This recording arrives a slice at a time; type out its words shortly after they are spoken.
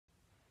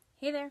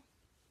Hey there!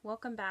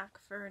 Welcome back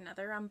for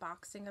another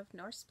unboxing of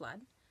Norse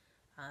Blood.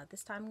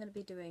 This time I'm going to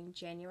be doing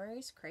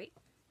January's crate.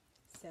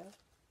 So,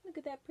 look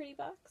at that pretty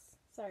box.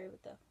 Sorry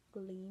with the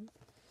gleam.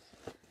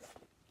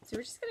 So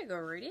we're just going to go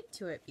right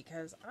into it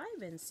because I've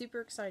been super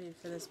excited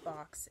for this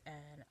box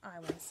and I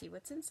want to see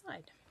what's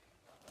inside.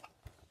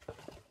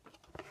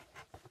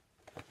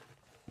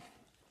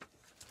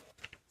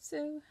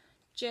 So,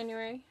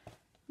 January,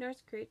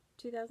 Norse Crate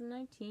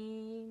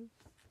 2019.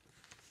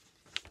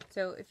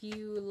 So if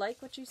you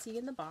like what you see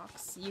in the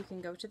box, you can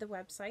go to the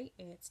website.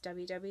 It's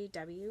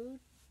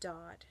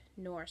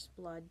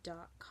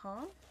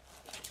www.norseblood.com.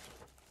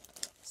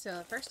 So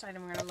the first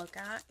item we're going to look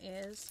at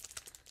is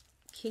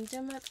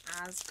Kingdom of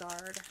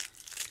Asgard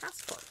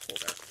passport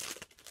holder.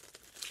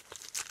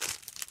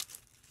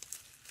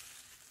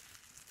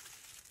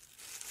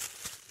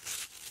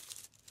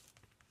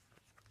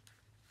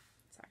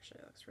 This actually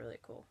looks really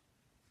cool.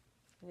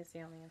 You can see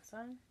on the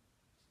inside.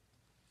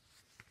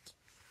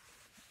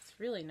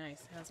 Really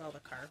nice. It has all the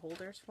card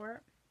holders for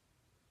it.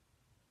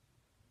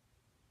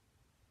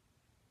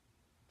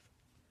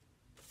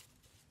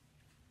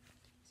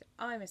 So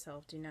I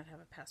myself do not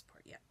have a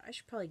passport yet. I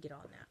should probably get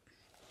on that.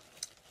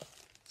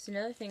 So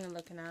another thing I'm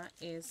looking at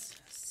is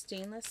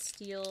stainless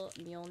steel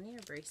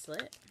Mjolnir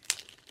bracelet.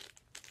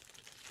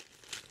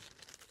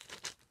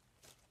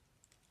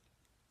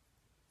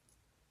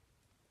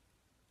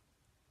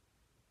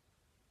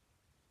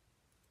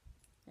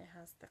 It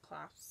has the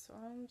clasps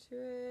onto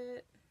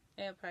it.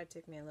 It'll probably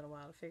take me a little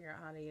while to figure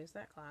out how to use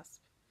that clasp,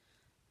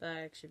 but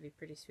it should be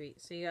pretty sweet.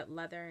 So you got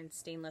leather and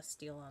stainless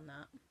steel on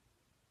that.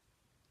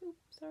 Oops,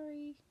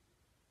 sorry.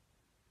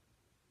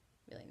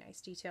 Really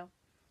nice detail.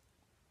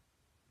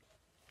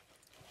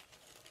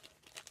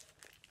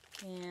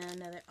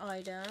 And another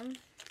item.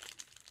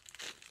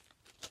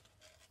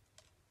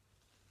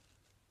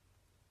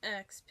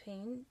 Axe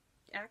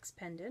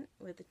pendant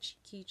with a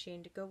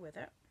keychain to go with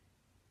it.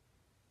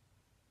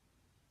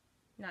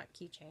 Not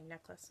keychain,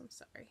 necklace, I'm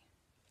sorry.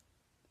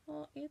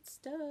 Well, it's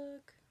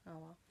stuck. Oh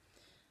well.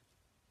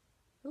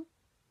 Oop.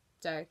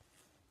 Sorry.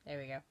 There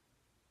we go.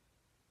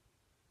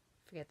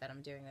 Forget that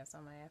I'm doing this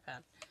on my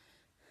iPad.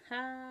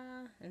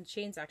 And the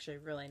chain's actually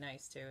really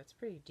nice too. It's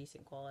pretty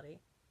decent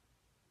quality.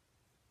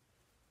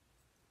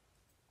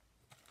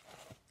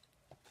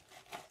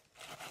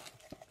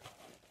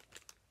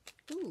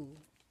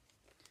 Ooh.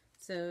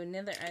 So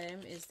another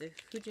item is the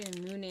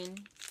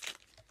Hujin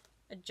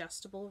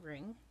adjustable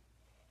ring.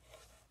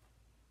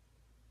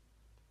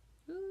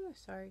 Ooh,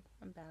 sorry,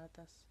 I'm bad at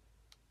this.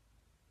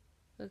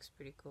 Looks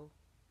pretty cool.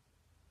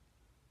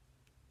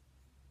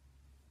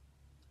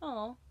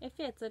 Oh, it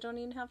fits. I don't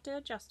even have to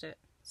adjust it.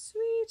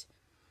 Sweet!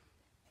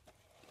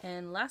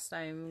 And last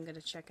item I'm going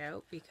to check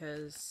out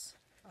because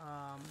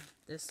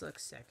this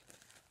looks sick.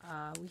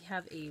 We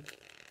have a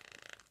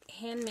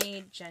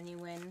handmade,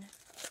 genuine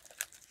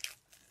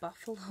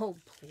buffalo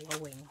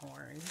blowing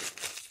horn.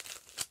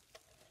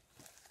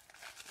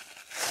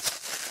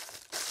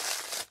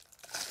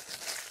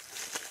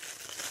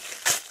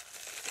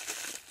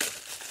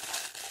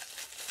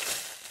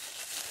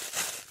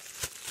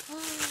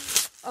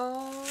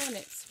 Oh, and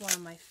it's one of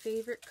my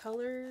favorite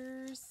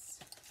colors.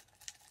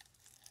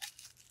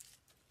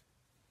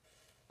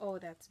 Oh,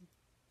 that's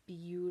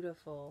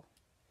beautiful.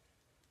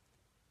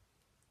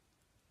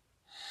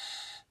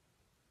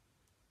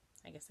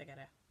 I guess I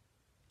gotta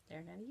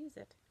learn how to use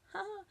it.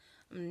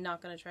 I'm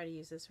not gonna try to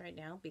use this right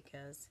now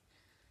because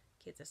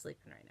kids are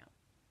sleeping right now.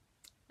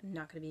 I'm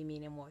not gonna be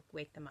mean and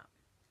wake them up.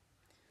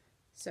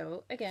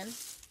 So again,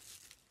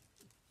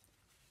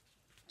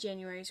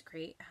 January's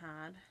crate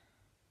had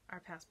our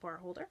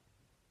passport holder,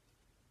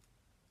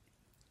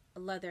 a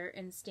leather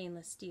and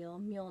stainless steel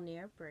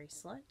Mjolnir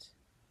bracelet,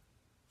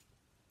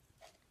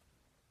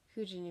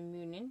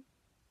 Hujin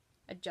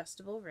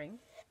adjustable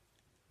ring.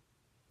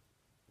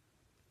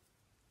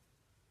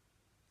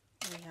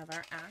 We have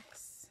our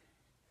axe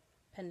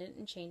pendant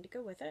and chain to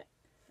go with it.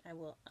 I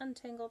will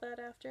untangle that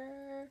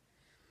after.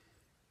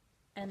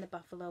 And the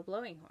buffalo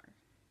blowing horn.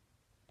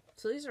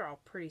 So these are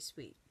all pretty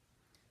sweet.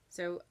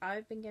 So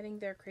I've been getting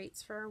their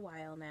crates for a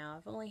while now.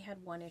 I've only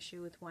had one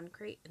issue with one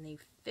crate and they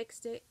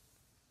fixed it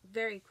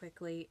very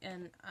quickly,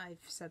 and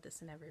I've said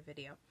this in every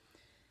video.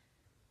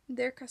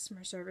 Their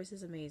customer service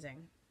is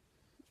amazing.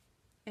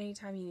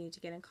 Anytime you need to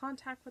get in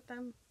contact with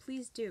them,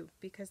 please do,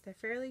 because they're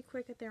fairly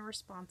quick at their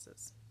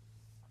responses.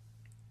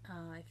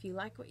 If you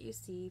like what you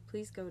see,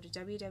 please go to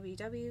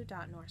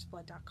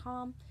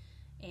www.norseblood.com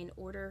and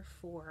order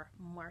for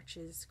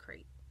March's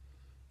crate.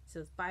 So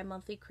it's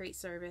bi-monthly crate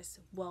service,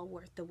 well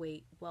worth the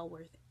wait, well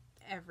worth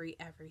every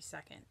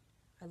second.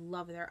 I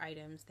love their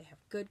items. They have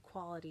good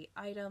quality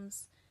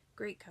items,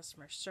 great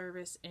customer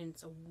service, and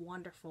it's a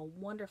wonderful,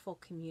 wonderful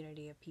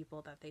community of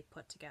people that they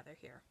put together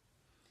here.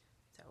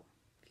 So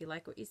if you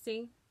like what you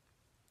see,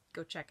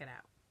 go check it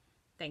out.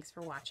 Thanks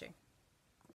for watching.